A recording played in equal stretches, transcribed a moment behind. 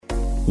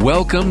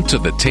Welcome to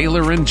the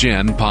Taylor and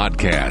Jen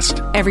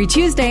podcast. Every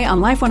Tuesday on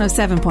Life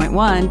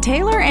 107.1,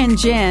 Taylor and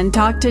Jen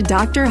talk to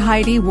Dr.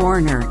 Heidi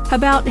Warner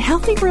about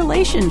healthy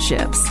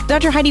relationships.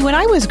 Dr. Heidi, when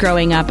I was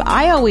growing up,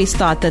 I always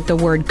thought that the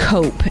word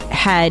cope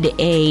had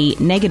a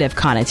negative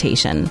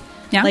connotation.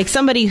 Yeah. Like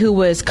somebody who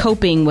was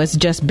coping was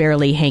just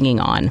barely hanging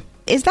on.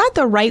 Is that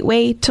the right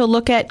way to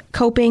look at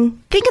coping?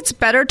 I think it's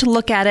better to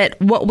look at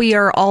it, what we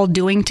are all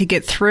doing to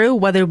get through,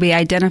 whether we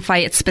identify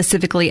it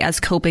specifically as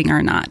coping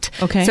or not.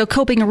 Okay. So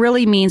coping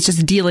really means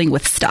just dealing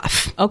with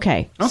stuff.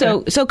 Okay.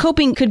 So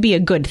coping could be a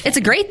good thing. It's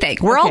a great thing.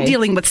 We're all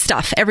dealing with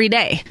stuff every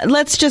day.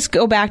 Let's just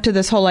go back to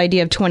this whole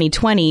idea of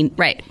 2020.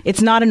 Right.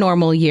 It's not a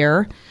normal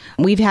year.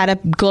 We've had a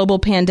global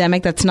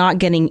pandemic that's not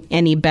getting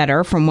any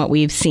better from what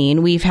we've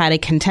seen. We've had a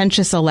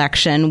contentious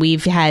election.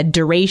 We've had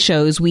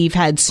derechos. We've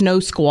had snow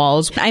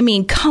squalls. I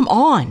mean, come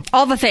on.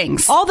 All the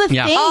things. All the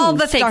things. All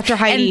the things. Dr.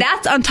 Heidi. And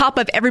that's on top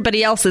of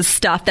everybody else's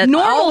stuff that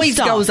Normal always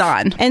stuff goes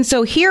on. And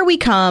so here we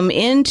come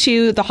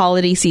into the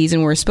holiday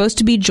season. We're supposed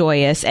to be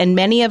joyous. And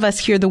many of us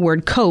hear the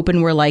word cope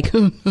and we're like,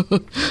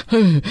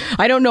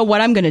 I don't know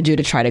what I'm going to do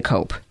to try to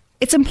cope.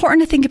 It's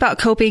important to think about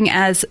coping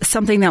as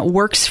something that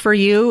works for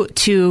you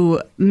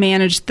to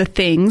manage the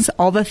things,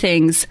 all the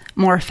things,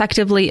 more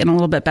effectively and a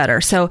little bit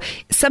better. So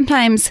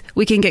sometimes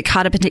we can get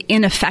caught up into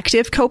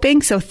ineffective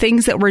coping. So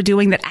things that we're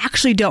doing that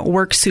actually don't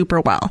work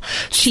super well.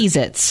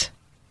 Cheez-Its.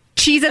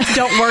 Cheez-Its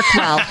don't work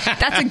well.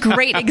 That's a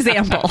great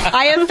example.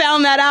 I have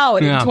found that out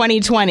in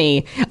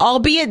 2020.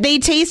 Albeit they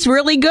taste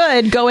really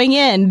good going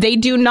in, they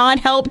do not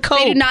help cope.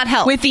 They do not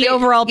help with the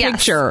overall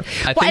picture.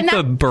 I think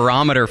the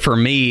barometer for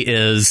me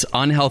is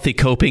unhealthy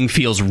coping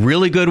feels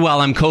really good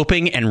while I'm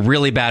coping and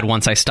really bad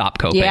once I stop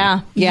coping.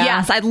 Yeah.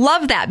 Yes, I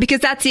love that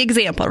because that's the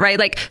example, right?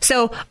 Like,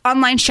 so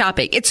online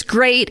shopping, it's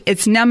great.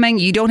 It's numbing.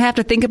 You don't have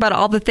to think about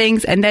all the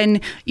things. And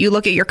then you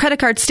look at your credit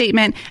card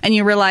statement and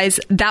you realize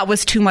that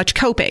was too much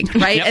coping,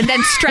 right? Yep. And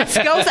then stress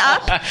goes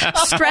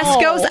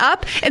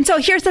up. And so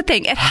here's the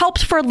thing. It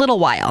helps for a little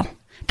while.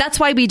 That's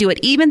why we do it.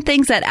 Even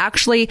things that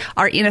actually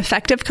are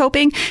ineffective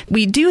coping,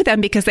 we do them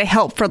because they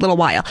help for a little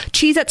while.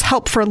 Cheez-Its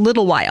help for a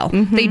little while.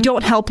 Mm-hmm. They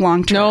don't help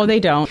long term. No, they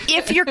don't.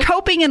 If you're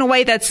coping in a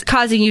way that's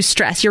causing you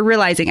stress, you're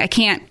realizing I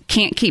can't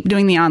keep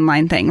doing the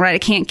online thing, right? I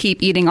can't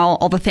keep eating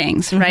all the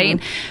things, right?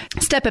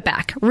 Step it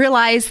back.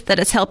 Realize that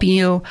it's helping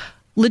you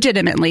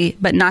legitimately,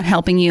 but not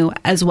helping you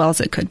as well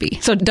as it could be.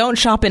 So don't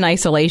shop in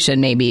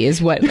isolation, maybe,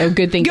 is what a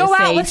good thing to say. Go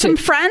out with some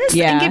friends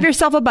and give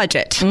yourself a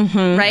budget,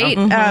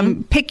 right?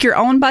 Pick your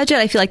own budget.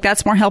 I feel like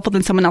that's more helpful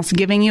than someone else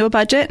giving you a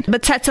budget.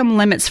 But set some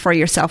limits for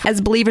yourself.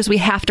 As believers, we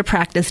have to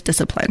practice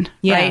discipline,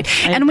 right?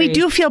 And we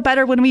do feel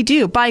better when we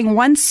do. Buying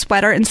one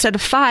sweater instead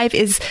of 5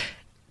 is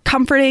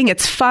comforting.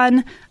 It's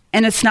fun.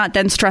 And it's not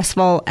then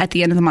stressful at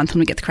the end of the month when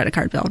we get the credit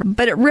card bill.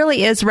 But it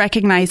really is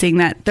recognizing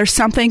that there's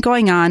something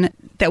going on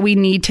that we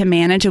need to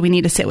manage and we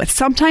need to sit with.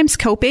 Sometimes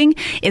coping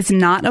is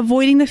not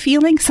avoiding the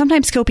feeling.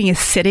 Sometimes coping is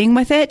sitting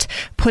with it,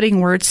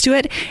 putting words to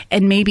it,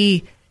 and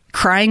maybe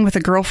crying with a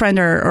girlfriend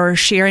or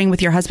sharing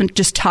with your husband,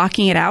 just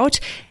talking it out.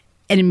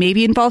 And it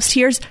maybe involves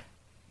tears,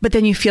 but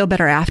then you feel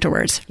better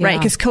afterwards, right?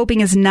 Because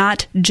coping is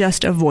not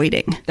just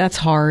avoiding. That's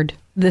hard.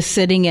 The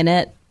sitting in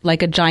it,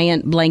 like a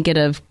giant blanket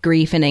of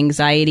grief and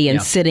anxiety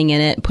and sitting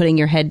in it, putting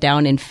your head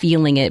down and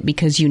feeling it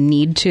because you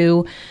need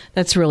to.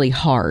 That's really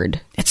hard.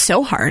 It's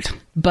so hard.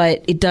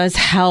 But it does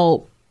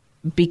help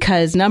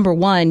because, number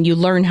one, you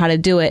learn how to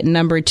do it. And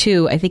number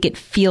two, I think it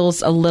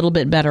feels a little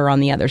bit better on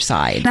the other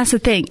side. That's the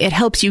thing. It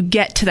helps you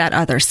get to that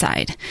other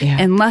side.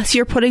 Yeah. Unless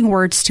you're putting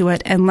words to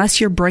it, unless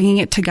you're bringing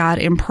it to God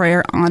in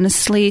prayer,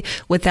 honestly,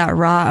 with that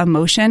raw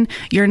emotion,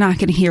 you're not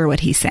going to hear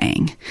what he's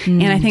saying.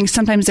 And I think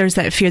sometimes there's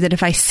that fear that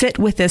if I sit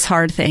with this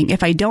hard thing,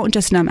 if I don't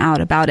just numb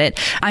out about it,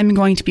 I'm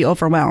going to be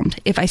overwhelmed.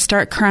 If I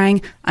start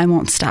crying, I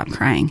won't stop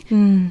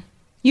crying.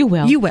 You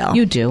will. You will.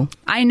 You do.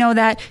 I know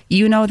that.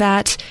 You know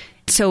that.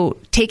 So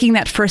taking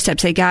that first step,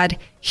 say, God,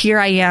 here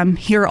I am.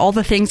 Here are all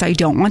the things I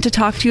don't want to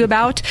talk to you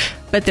about,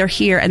 but they're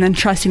here. And then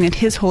trusting that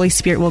his Holy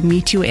Spirit will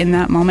meet you in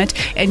that moment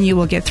and you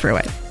will get through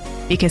it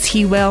because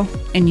he will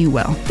and you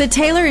will. The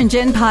Taylor and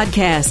Jen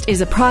podcast is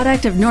a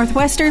product of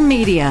Northwestern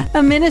Media,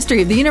 a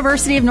ministry of the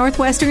University of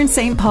Northwestern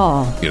St.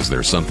 Paul. Is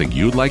there something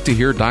you'd like to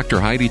hear Dr.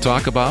 Heidi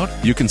talk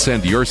about? You can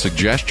send your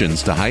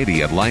suggestions to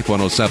Heidi at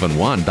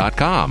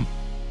life1071.com.